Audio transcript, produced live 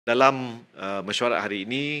Dalam mesyuarat hari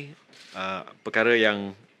ini, perkara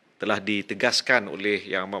yang telah ditegaskan oleh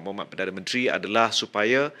Yang Amat Berhormat Perdana Menteri adalah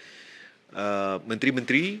supaya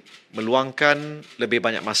menteri-menteri meluangkan lebih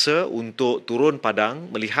banyak masa untuk turun padang,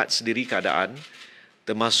 melihat sendiri keadaan,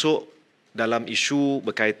 termasuk dalam isu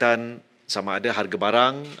berkaitan sama ada harga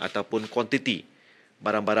barang ataupun kuantiti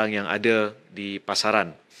barang-barang yang ada di pasaran.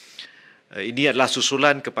 Ini adalah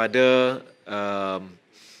susulan kepada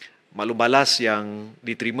maklum balas yang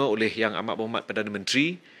diterima oleh Yang Amat Berhormat Perdana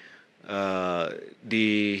Menteri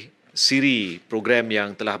di siri program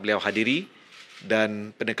yang telah beliau hadiri,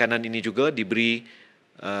 dan penekanan ini juga diberi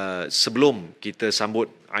sebelum kita sambut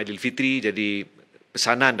Aidilfitri. Jadi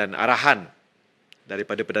pesanan dan arahan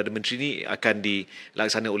daripada Perdana Menteri ini akan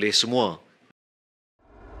dilaksana oleh semua